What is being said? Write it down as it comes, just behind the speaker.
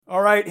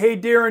All right, hey,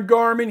 Darren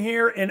Garman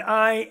here, and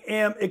I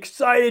am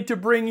excited to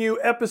bring you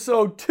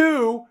episode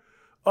 2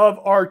 of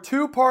our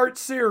two-part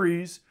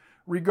series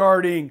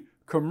regarding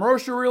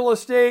commercial real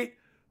estate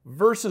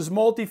versus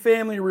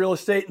multifamily real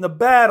estate and the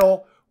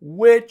battle.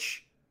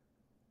 Which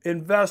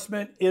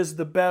investment is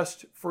the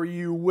best for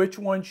you? Which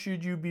one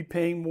should you be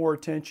paying more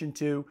attention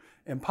to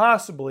and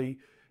possibly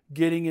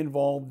getting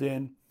involved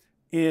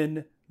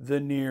in the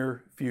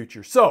near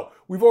future? So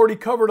we've already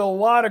covered a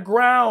lot of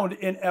ground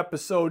in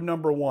episode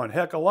number 1.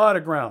 Heck, a lot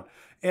of ground.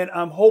 And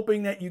I'm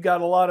hoping that you got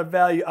a lot of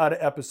value out of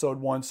episode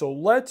 1. So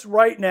let's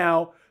right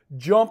now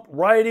jump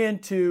right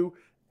into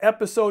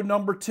episode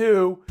number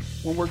 2,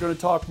 when we're going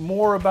to talk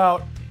more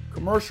about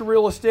commercial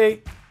real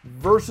estate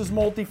versus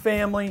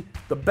multifamily,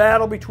 the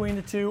battle between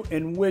the two,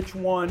 and which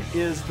one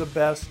is the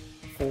best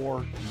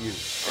for you.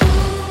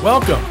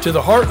 Welcome to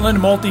the Heartland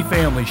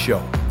Multifamily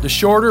Show, the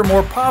shorter,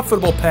 more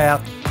profitable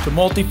path to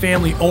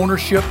multifamily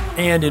ownership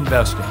and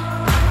investing.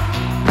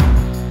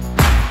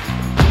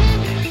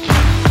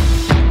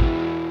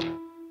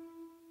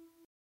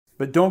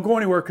 But don't go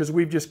anywhere, because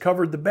we've just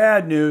covered the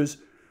bad news.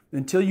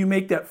 Until you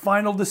make that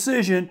final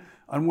decision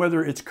on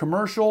whether it's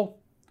commercial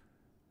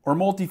or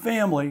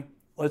multifamily,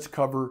 let's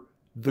cover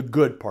the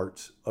good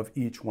parts of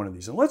each one of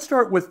these. And let's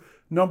start with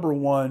number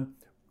 1,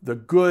 the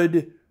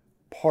good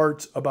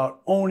parts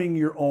about owning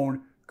your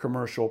own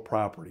commercial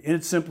property. And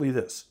it's simply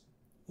this: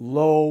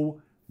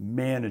 low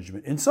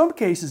management. In some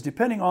cases,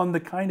 depending on the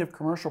kind of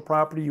commercial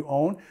property you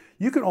own,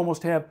 you can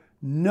almost have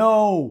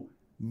no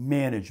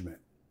management.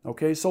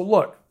 Okay, so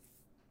look,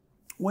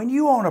 when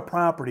you own a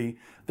property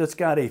that's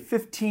got a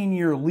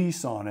 15-year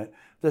lease on it,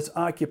 that's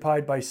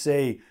occupied by,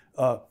 say,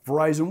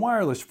 Verizon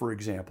Wireless, for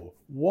example,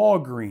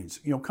 Walgreens,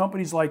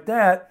 companies like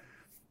that,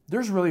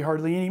 there's really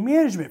hardly any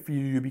management for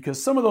you to do,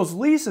 because some of those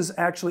leases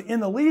actually in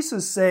the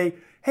leases say,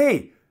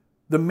 hey,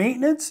 the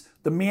maintenance,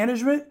 the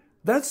management,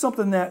 that's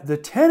something that the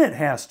tenant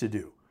has to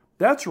do.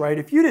 That's right.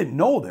 If you didn't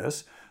know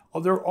this,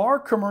 there are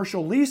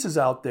commercial leases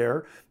out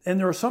there, and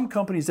there are some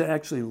companies that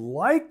actually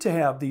like to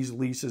have these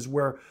leases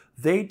where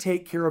they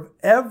take care of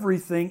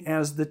everything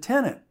as the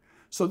tenant.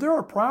 So there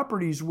are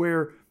properties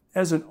where,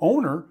 as an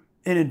owner,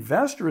 an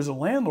investor, as a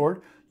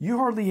landlord, you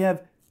hardly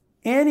have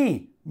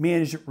any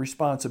management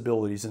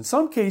responsibilities. In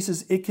some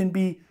cases, it can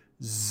be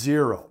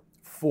 0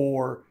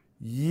 for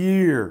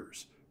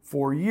years.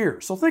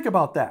 So think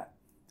about that.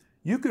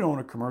 You could own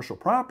a commercial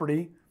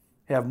property,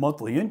 have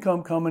monthly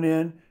income coming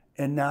in,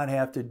 and not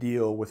have to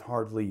deal with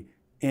hardly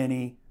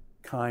any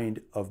kind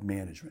of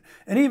management.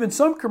 And even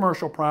some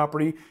commercial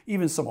property,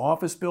 even some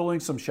office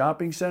buildings, some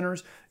shopping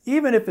centers,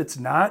 even if it's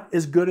not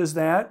as good as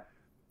that,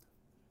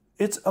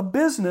 it's a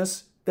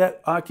business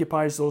that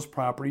occupies those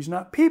properties,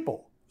 not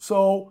people.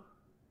 So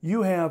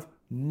you have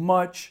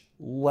much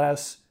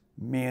less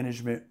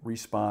management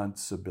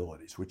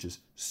responsibilities, which is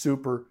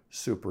super,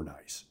 super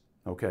nice.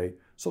 Okay,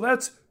 so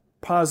that's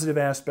positive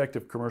aspect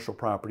of commercial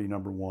property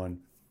number 1.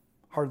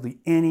 Hardly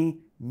any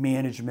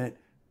management,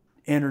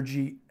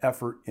 energy,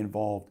 effort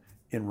involved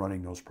in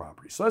running those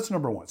properties. So that's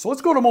number 1. So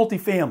let's go to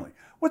multifamily.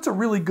 What's a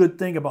really good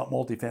thing about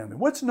multifamily?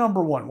 What's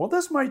number 1? Well,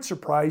 this might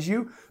surprise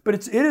you, but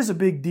it is a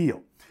big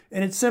deal.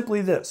 And it's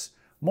simply this: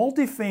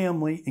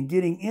 multifamily, and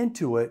getting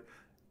into it,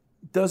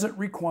 doesn't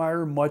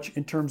require much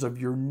in terms of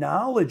your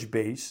knowledge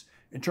base,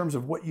 in terms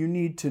of what you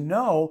need to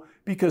know,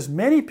 because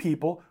many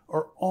people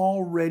are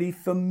already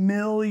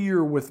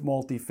familiar with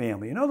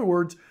multifamily. In other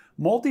words,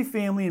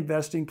 multifamily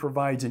investing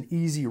provides an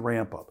easy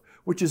ramp up,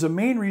 which is a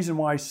main reason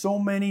why so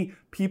many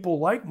people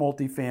like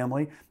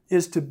multifamily,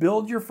 is to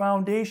build your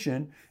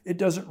foundation. It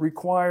doesn't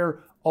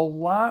require a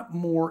lot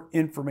more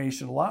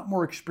information, a lot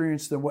more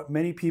experience than what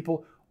many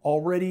people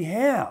already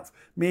have.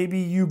 Maybe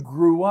you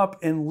grew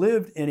up and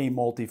lived in a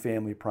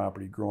multifamily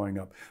property growing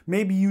up.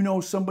 Maybe you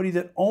know somebody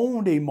that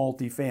owned a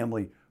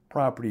multifamily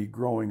property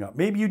growing up.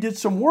 Maybe you did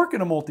some work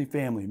in a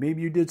multifamily.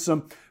 Maybe you did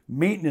some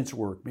maintenance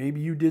work.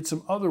 Maybe you did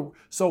some other.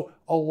 So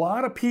a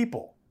lot of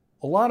people,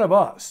 a lot of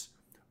us,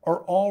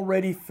 are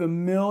already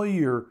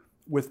familiar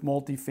with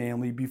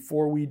multifamily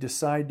before we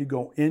decide to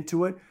go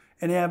into it,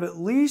 and have at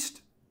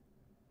least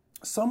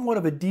somewhat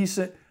of a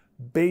decent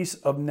base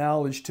of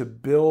knowledge to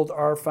build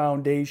our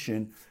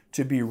foundation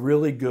to be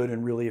really good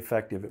and really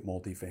effective at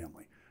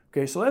multifamily.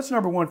 Okay, so that's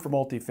number 1 for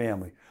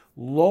multifamily.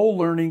 Low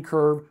learning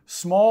curve,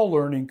 small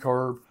learning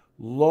curve,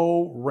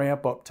 low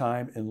ramp up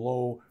time, and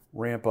low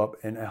ramp up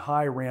and a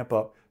high ramp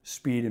up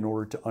speed in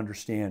order to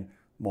understand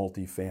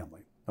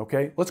multifamily.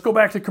 Okay, let's go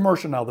back to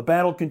commercial now. The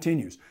battle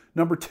continues.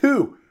 Number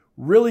 2,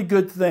 really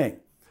good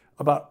thing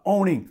about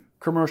owning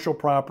commercial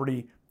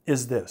property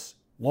is this: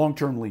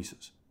 long-term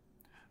leases.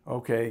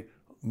 Okay,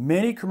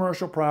 many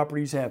commercial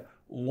properties have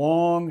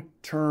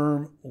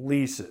long-term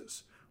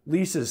leases.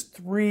 Leases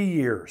 3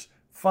 years,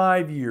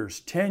 5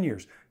 years, 10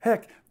 years.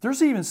 Heck,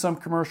 there's even some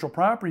commercial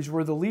properties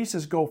where the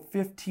leases go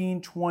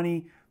 15,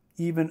 20,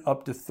 even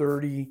up to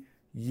 30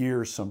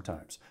 years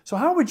sometimes. So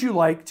how would you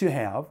like to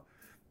have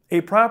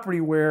a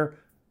property where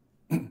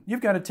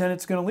you've got a tenant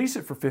that's going to lease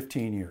it for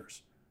 15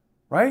 years,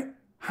 right?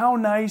 How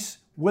nice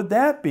would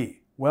that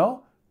be?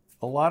 Well,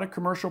 A lot of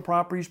commercial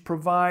properties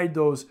provide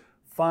those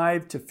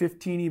 5 to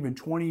 15, even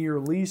 20-year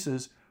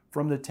leases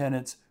from the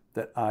tenants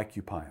that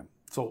occupy them.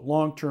 So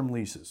long-term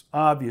leases,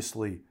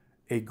 obviously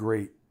a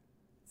great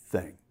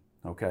thing,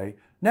 okay?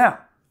 Now,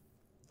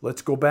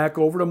 let's go back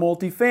over to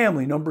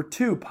multifamily. Number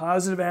 2,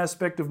 positive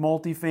aspect of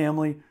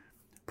multifamily,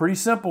 pretty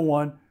simple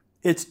one,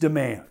 it's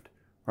demand,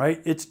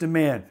 right? It's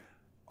demand.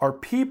 Are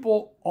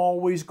people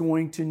always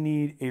going to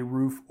need a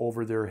roof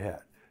over their head?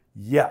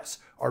 Yes.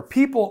 Are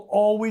people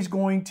always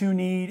going to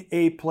need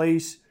a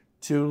place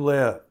to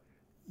live?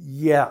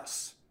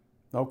 Yes.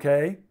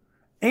 Okay?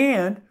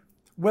 And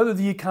whether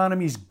the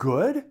economy's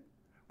good,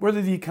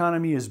 whether the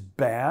economy is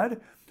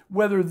bad,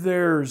 whether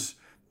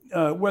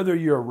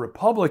you're a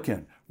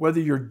Republican, whether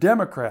you're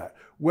Democrat,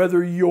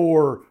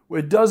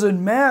 it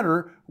doesn't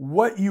matter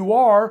what you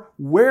are,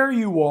 where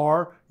you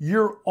are,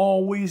 you're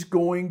always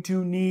going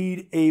to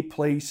need a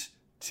place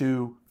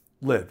to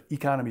live.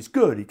 Economy's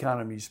good,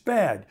 economy's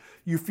bad.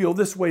 You feel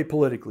this way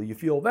politically, you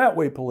feel that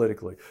way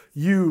politically.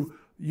 You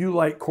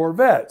like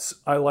Corvettes,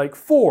 I like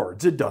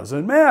Fords. It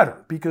doesn't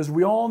matter because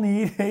we all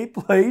need a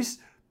place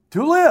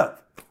to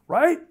live,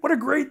 right? What a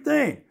great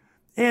thing.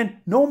 And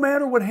no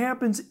matter what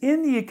happens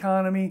in the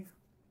economy,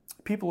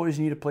 people always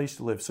need a place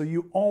to live. So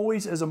you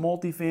always, as a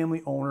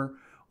multifamily owner,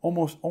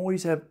 almost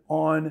always have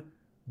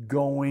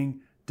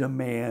ongoing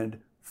demand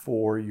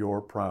for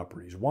your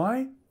properties.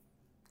 Why?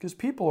 Because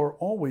people are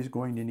always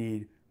going to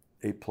need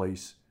a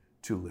place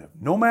to live.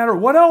 No matter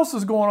what else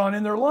is going on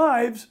in their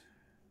lives,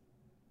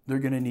 they're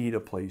going to need a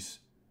place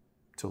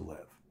to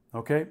live.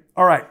 Okay?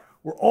 All right.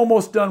 We're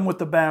almost done with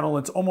the battle.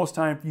 It's almost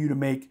time for you to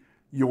make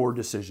your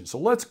decision. So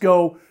let's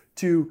go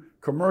to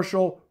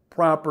commercial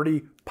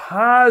property,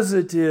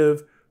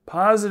 positive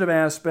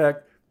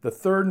aspect, the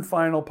third and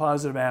final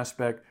positive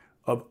aspect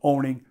of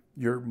owning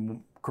your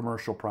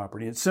commercial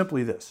property. It's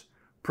simply this: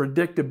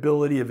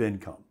 predictability of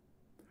income.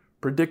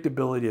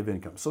 Predictability of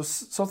income. So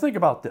think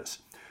about this.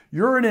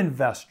 You're an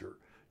investor.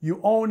 You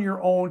own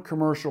your own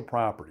commercial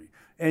property,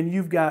 and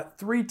you've got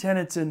 3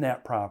 tenants in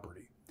that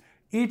property.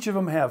 Each of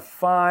them have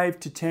 5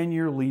 to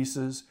 10-year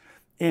leases,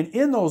 and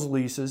in those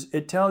leases,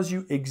 it tells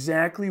you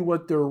exactly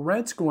what their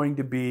rent's going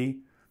to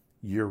be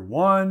year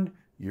 1,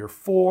 year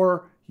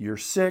 4, year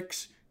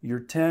 6, year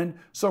 10.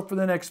 So for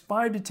the next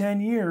 5 to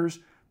 10 years,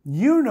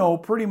 you know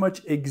pretty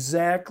much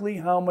exactly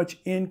how much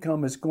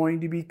income is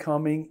going to be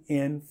coming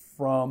in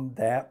from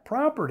that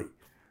property.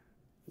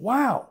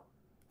 Wow,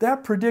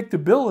 that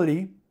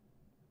predictability,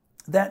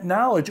 that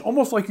knowledge,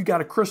 almost like you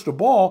got a crystal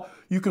ball,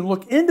 you can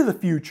look into the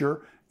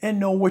future and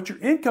know what your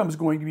income is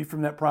going to be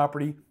from that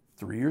property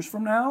 3 years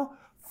from now,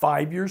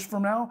 5 years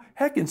from now,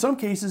 heck, in some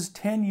cases,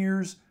 10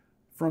 years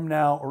from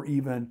now or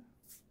even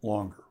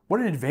longer.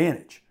 What an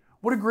advantage.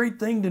 What a great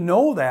thing to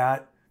know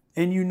that,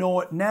 and you know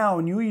it now,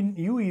 and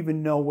you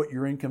even know what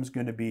your income is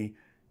going to be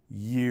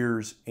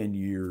years and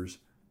years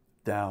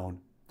down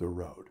the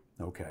road,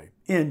 okay,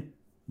 in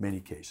many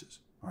cases.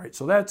 All right,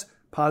 so that's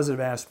positive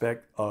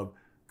aspect of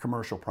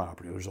commercial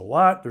property.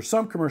 There's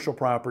some commercial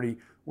property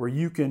where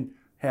you can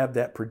have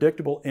that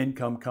predictable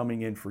income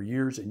coming in for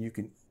years, and you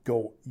can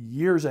go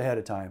years ahead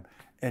of time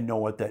and know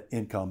what that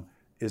income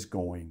is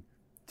going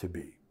to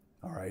be.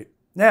 All right,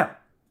 now,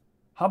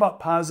 how about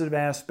positive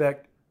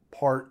aspect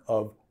part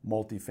of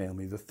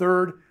multifamily? The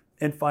third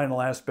and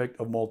final aspect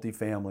of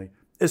multifamily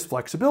is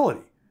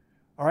flexibility.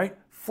 All right,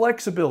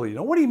 flexibility.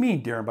 Now, what do you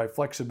mean, Darren, by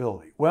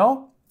flexibility?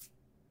 Well,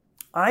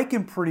 I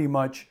can pretty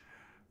much,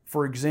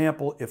 for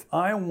example, if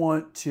I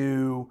want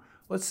to,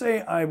 let's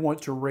say I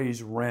want to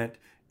raise rent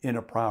in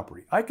a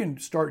property, I can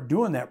start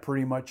doing that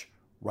pretty much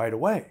right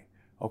away.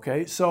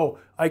 Okay, so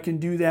I can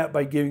do that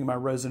by giving my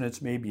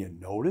residents maybe a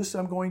notice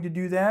I'm going to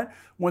do that.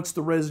 Once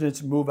the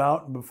residents move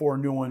out and before a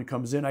new one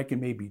comes in, I can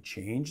maybe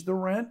change the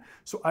rent.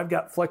 So I've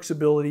got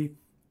flexibility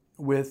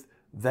with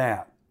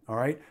that. All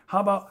right, how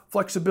about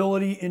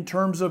flexibility in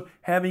terms of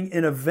having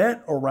an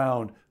event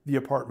around the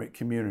apartment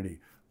community?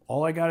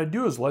 All I got to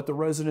do is let the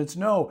residents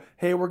know,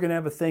 hey, we're going to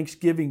have a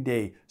Thanksgiving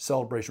Day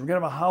celebration. We're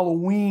going to have a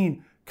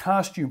Halloween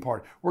costume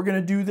party. We're going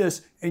to do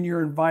this, and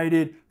you're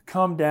invited.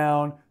 Come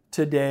down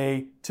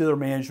today to their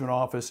management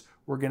office.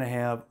 We're going to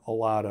have a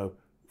lot of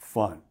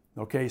fun.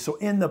 Okay, so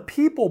in the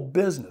people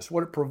business,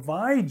 what it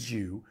provides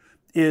you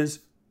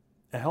is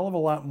a hell of a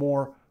lot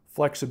more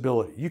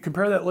flexibility. You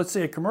compare that, let's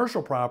say a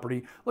commercial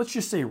property, let's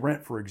just say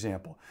rent, for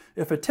example.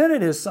 If a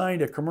tenant has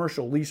signed a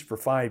commercial lease for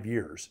 5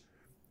 years,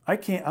 I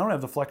don't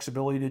have the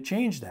flexibility to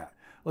change that.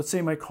 Let's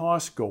say my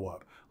costs go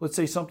up. Let's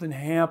say something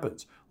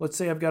happens. Let's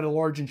say I've got a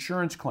large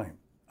insurance claim.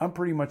 I'm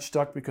pretty much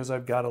stuck because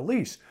I've got a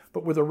lease.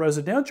 But with a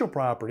residential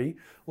property,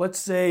 let's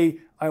say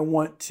I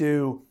want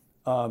to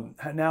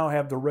now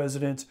have the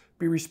residents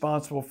be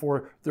responsible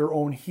for their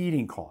own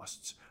heating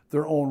costs,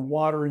 their own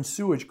water and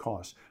sewage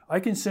costs. I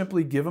can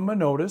simply give them a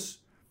notice,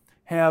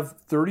 have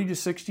 30 to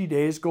 60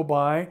 days go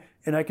by,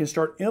 and I can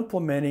start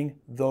implementing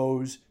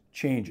those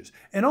changes.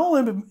 And all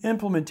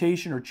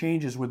implementation or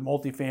changes with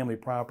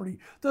multifamily property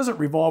doesn't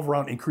revolve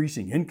around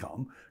increasing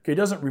income. Okay, it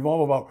doesn't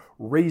revolve about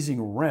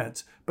raising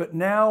rents. But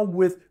now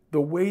with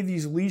the way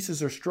these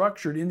leases are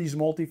structured in these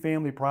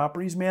multifamily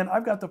properties, man,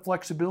 I've got the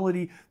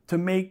flexibility to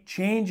make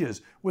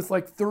changes with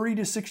like 30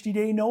 to 60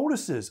 day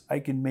notices. I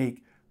can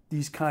make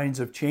these kinds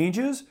of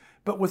changes.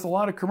 But with a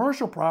lot of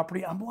commercial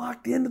property, I'm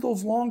locked into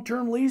those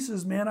long-term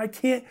leases, man. I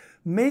can't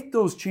make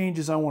those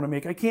changes I want to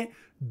make. I can't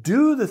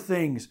do the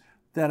things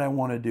that I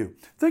want to do.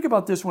 Think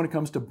about this when it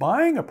comes to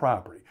buying a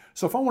property.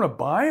 So if I want to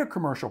buy a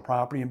commercial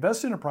property,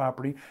 invest in a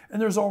property,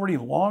 and there's already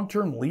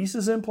long-term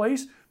leases in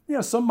place,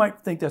 yeah, some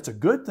might think that's a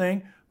good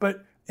thing.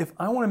 But if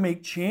I want to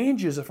make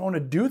changes, if I want to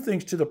do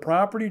things to the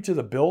property, to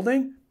the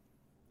building,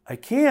 I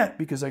can't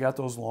because I got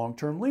those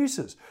long-term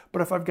leases.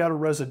 But if I've got a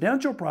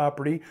residential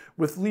property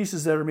with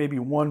leases that are maybe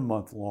 1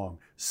 month long,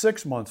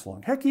 6 months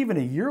long, heck, even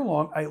a year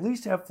long, I at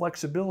least have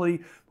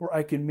flexibility where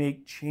I can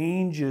make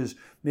changes.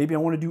 Maybe I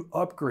want to do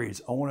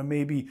upgrades. I want to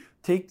maybe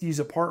take these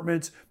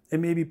apartments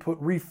and maybe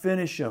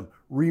refinish them,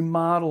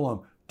 remodel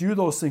them, do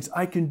those things.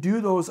 I can do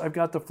those. I've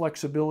got the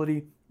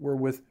flexibility where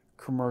with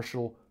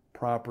commercial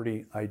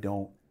property, I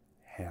don't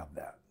have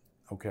that.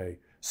 Okay,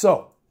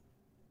 so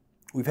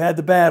we've had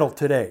the battle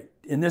today.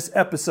 In this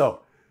episode,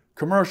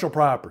 commercial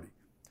property,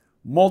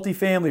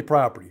 multifamily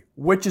property,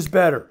 which is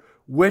better?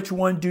 Which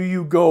one do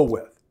you go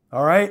with?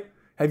 All right?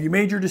 Have you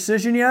made your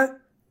decision yet?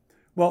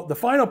 Well, the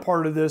final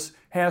part of this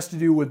has to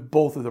do with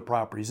both of the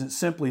properties. It's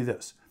simply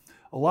this.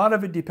 A lot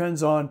of it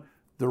depends on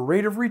the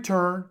rate of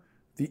return,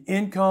 the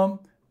income,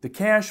 the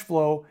cash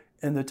flow,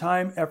 and the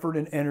time, effort,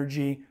 and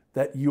energy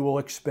that you will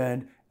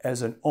expend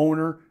as an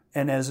owner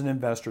and as an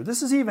investor.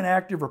 This is even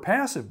active or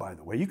passive, by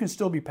the way. You can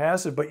still be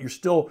passive, but you're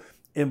still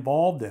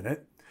involved in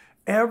it.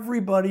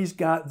 Everybody's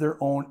got their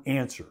own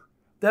answer.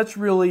 That's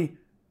really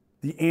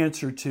the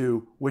answer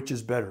to which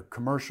is better,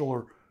 commercial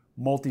or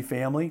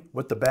multifamily,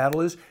 what the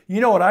battle is.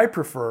 You know what I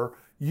prefer.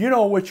 You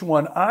know which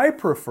one I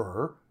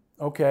prefer,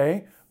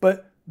 okay?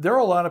 But there are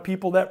a lot of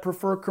people that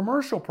prefer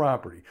commercial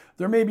property.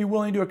 They're maybe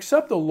willing to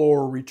accept a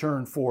lower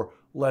return for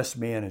less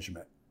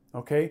management,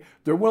 okay?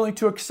 They're willing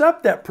to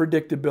accept that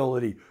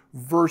predictability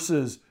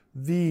versus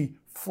the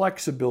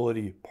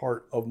flexibility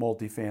part of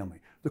multifamily.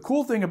 The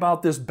cool thing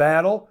about this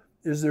battle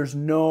is there's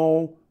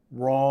no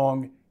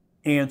wrong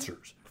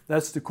answers.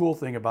 That's the cool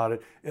thing about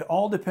it. It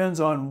all depends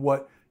on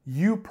what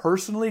you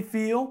personally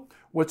feel,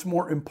 what's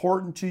more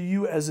important to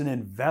you as an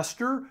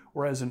investor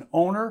or as an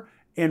owner,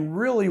 and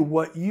really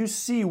what you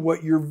see,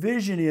 what your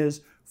vision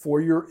is for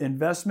your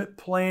investment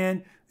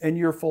plan and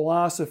your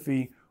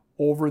philosophy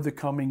over the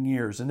coming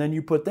years. And then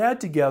you put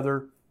that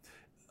together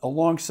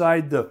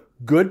alongside the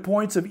good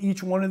points of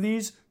each one of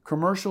these,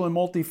 commercial and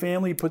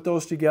multifamily, put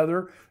those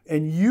together,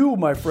 and you,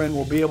 my friend,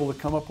 will be able to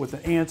come up with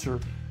an answer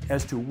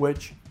as to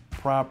which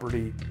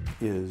property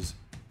is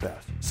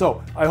best.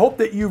 So I hope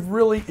that you've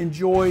really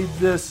enjoyed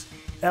this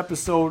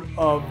episode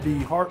of the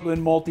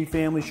Heartland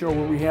Multifamily Show,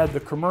 where we had the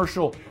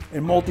commercial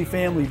and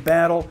multifamily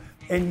battle,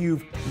 and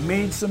you've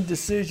made some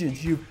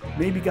decisions. You've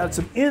maybe got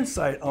some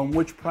insight on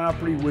which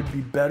property would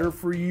be better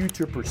for you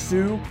to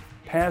pursue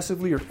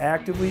passively or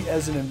actively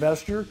as an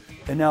investor.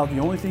 And now the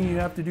only thing you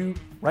have to do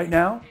right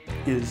now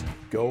is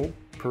go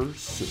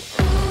pursue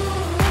it.